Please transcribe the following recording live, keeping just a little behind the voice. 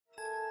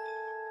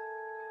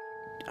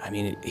I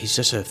mean, he's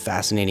just a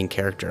fascinating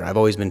character. I've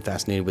always been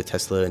fascinated with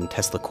Tesla and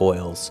Tesla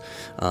coils,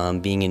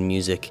 being in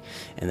music,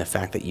 and the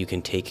fact that you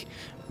can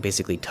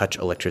basically touch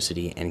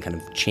electricity and kind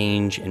of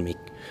change and make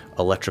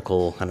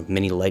electrical kind of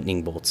mini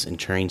lightning bolts and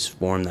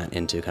transform that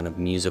into kind of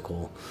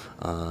musical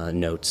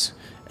notes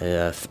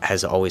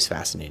has always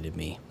fascinated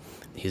me.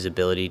 His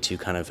ability to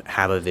kind of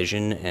have a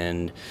vision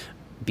and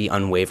be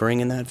unwavering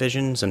in that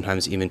vision,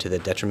 sometimes even to the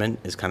detriment,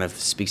 is kind of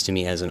speaks to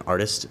me as an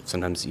artist.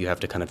 Sometimes you have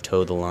to kind of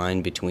toe the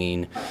line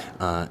between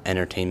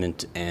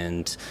entertainment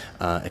and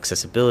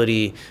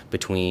accessibility,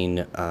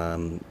 between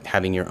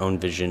having your own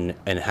vision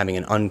and having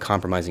an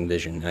uncompromising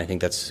vision. And I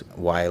think that's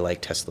why I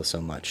like Tesla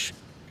so much.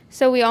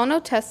 So we all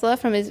know Tesla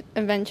from his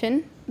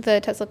invention,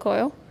 the Tesla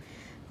coil.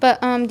 But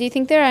do you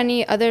think there are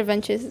any other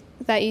inventions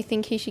that you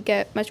think he should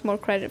get much more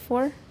credit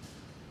for?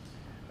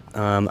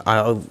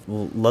 I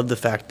love the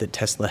fact that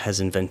Tesla has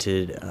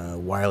invented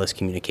wireless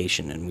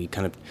communication, and we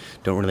kind of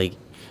don't really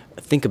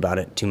think about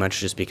it too much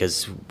just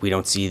because we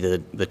don't see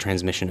the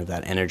transmission of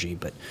that energy.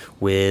 But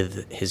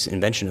with his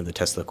invention of the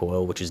Tesla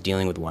coil, which is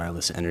dealing with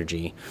wireless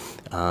energy,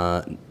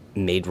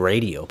 made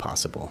radio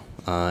possible.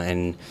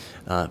 And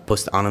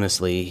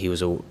posthumously, he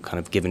was kind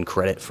of given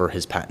credit for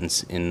his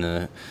patents in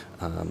the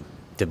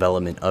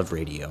development of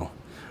radio.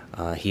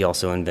 He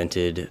also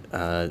invented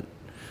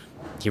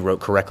he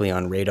wrote correctly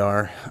on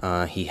radar.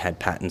 He had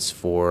patents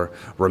for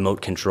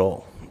remote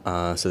control.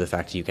 So the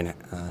fact that you can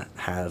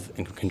have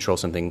and control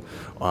something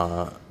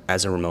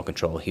as a remote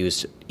control. He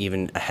was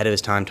even ahead of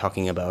his time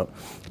talking about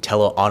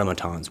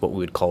teleautomatons, what we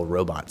would call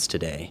robots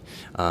today.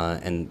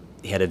 And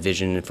he had a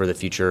vision for the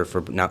future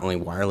for not only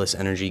wireless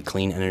energy,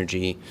 clean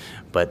energy,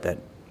 but that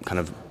kind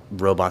of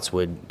robots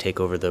would take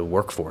over the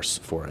workforce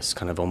for us,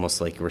 kind of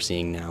almost like we're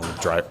seeing now with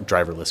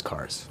driverless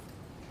cars.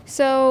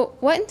 So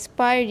what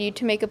inspired you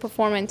to make a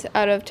performance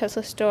out of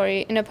Tesla's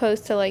story in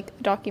opposed to like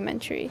a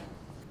documentary?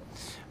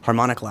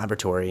 Harmonic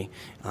Laboratory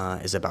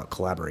is about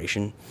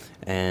collaboration,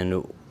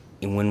 and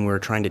when we're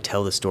trying to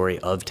tell the story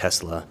of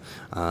Tesla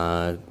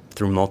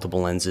through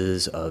multiple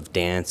lenses of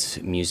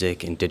dance,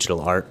 music, and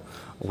digital art,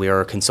 we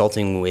are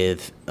consulting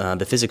with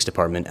the physics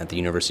department at the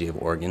University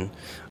of Oregon.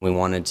 We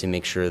wanted to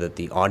make sure that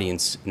the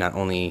audience not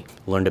only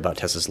learned about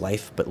Tesla's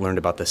life, but learned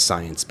about the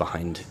science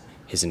behind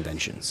his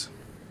inventions.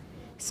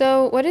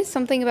 So what is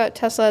something about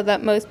Tesla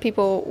that most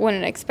people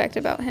wouldn't expect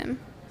about him?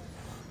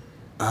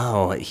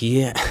 Oh,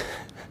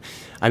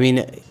 I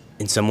mean,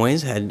 in some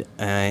ways, he was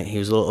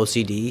a little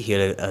OCD. He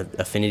had an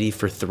affinity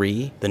for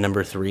three, the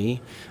number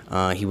three.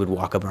 He would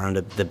walk around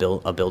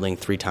a building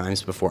 3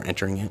 times before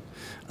entering it.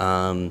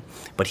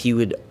 But he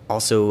would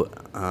also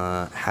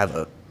have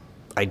a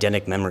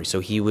eidetic memory, so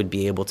he would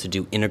be able to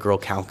do integral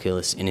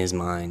calculus in his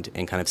mind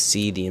and kind of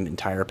see the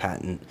entire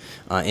patent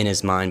in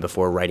his mind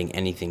before writing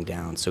anything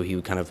down. So he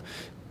would kind of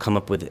come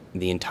up with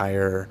the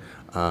entire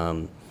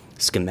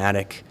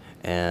schematic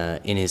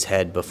in his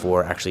head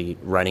before actually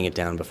writing it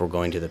down before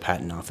going to the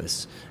patent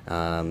office.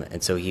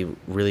 And so he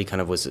really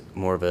kind of was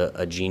more of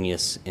a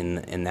genius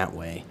in that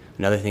way.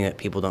 Another thing that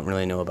people don't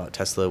really know about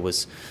Tesla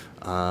was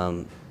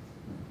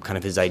kind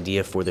of his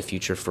idea for the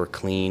future for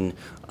clean,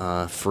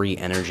 free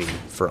energy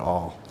for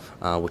all,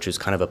 which was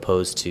kind of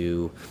opposed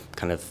to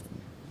kind of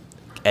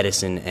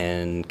Edison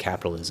and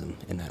capitalism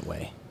in that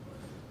way.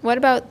 What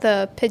about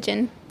the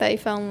pigeon that you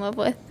fell in love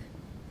with?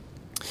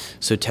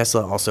 So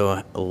Tesla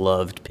also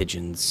loved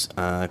pigeons,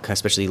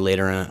 especially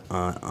later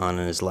on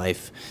in his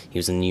life. He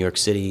was in New York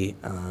City,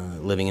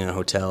 living in a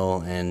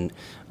hotel, and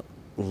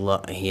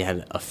he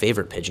had a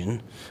favorite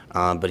pigeon,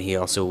 but he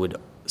also would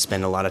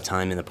spend a lot of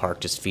time in the park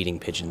just feeding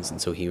pigeons. And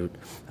so he,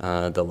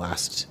 the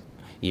last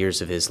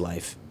years of his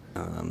life,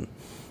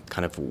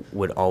 kind of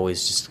would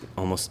always just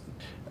almost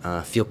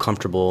feel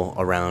comfortable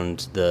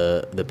around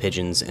the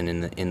pigeons and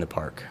in the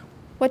park.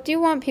 What do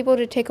you want people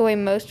to take away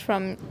most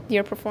from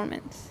your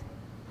performance?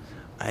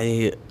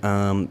 I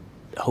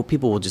hope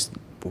people will just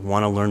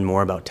want to learn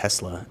more about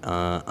Tesla,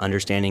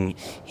 understanding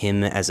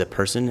him as a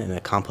person and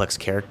a complex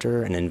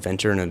character, an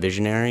inventor and a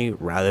visionary,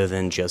 rather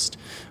than just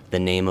the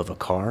name of a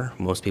car.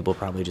 Most people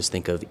probably just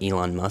think of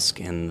Elon Musk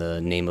and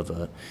the name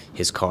of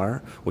his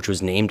car, which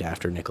was named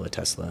after Nikola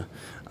Tesla.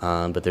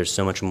 But there's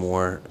so much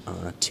more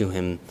to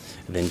him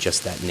than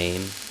just that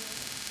name.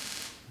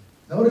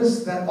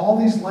 Notice that all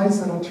these lights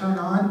that will turn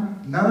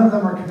on, none of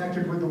them are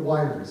connected with the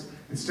wires.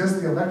 It's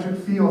just the electric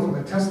field from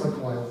the Tesla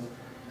coil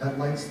that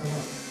lights them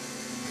up.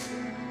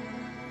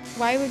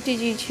 Why did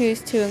you choose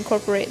to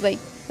incorporate like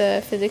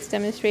the physics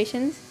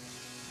demonstrations?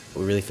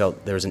 We really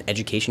felt there was an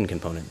education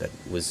component that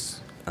was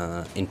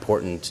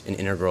important and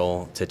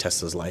integral to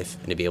Tesla's life,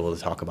 and to be able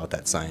to talk about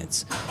that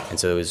science. And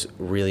so it was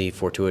really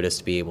fortuitous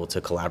to be able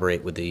to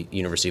collaborate with the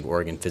University of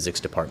Oregon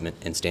Physics Department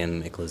and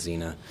Stan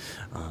Michlesina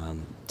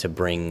to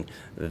bring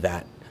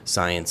that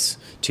science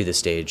to the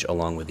stage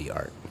along with the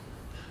art.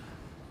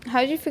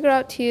 How did you figure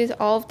out to use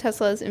all of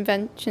Tesla's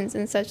inventions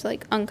in such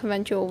like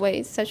unconventional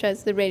ways, such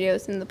as the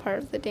radios in the part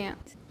of the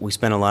dance? We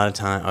spent a lot of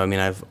time. I mean,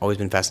 I've always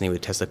been fascinated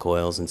with Tesla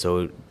coils, and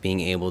so being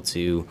able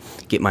to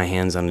get my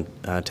hands on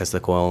a Tesla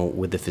coil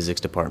with the physics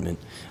department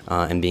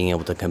and being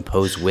able to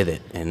compose with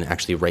it and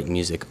actually write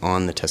music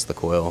on the Tesla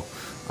coil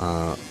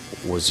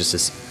was just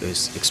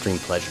this extreme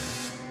pleasure.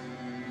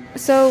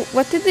 So,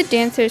 what did the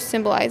dancers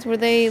symbolize? Were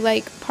they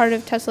like part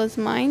of Tesla's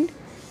mind?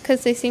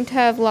 Because they seem to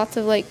have lots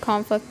of like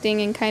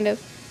conflicting and kind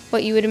of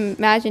what you would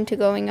imagine to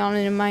going on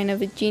in the mind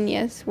of a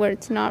genius, where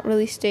it's not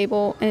really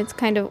stable and it's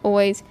kind of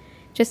always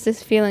just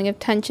this feeling of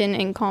tension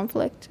and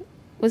conflict.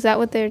 Was that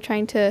what they were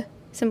trying to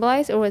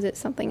symbolize, or was it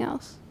something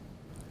else?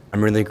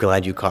 I'm really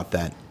glad you caught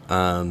that.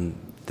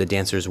 The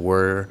dancers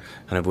were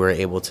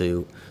able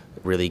to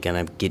really kind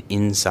of get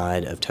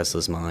inside of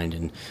Tesla's mind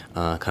and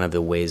kind of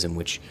the ways in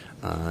which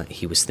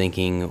he was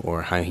thinking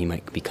or how he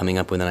might be coming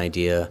up with an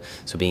idea.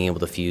 So being able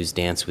to fuse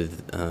dance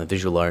with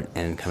visual art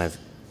and kind of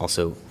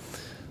also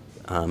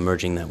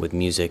merging that with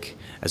music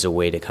as a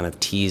way to kind of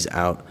tease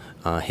out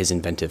his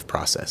inventive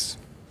process.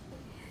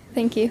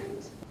 Thank you.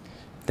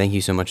 Thank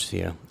you so much,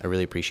 Sophia. I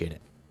really appreciate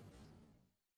it.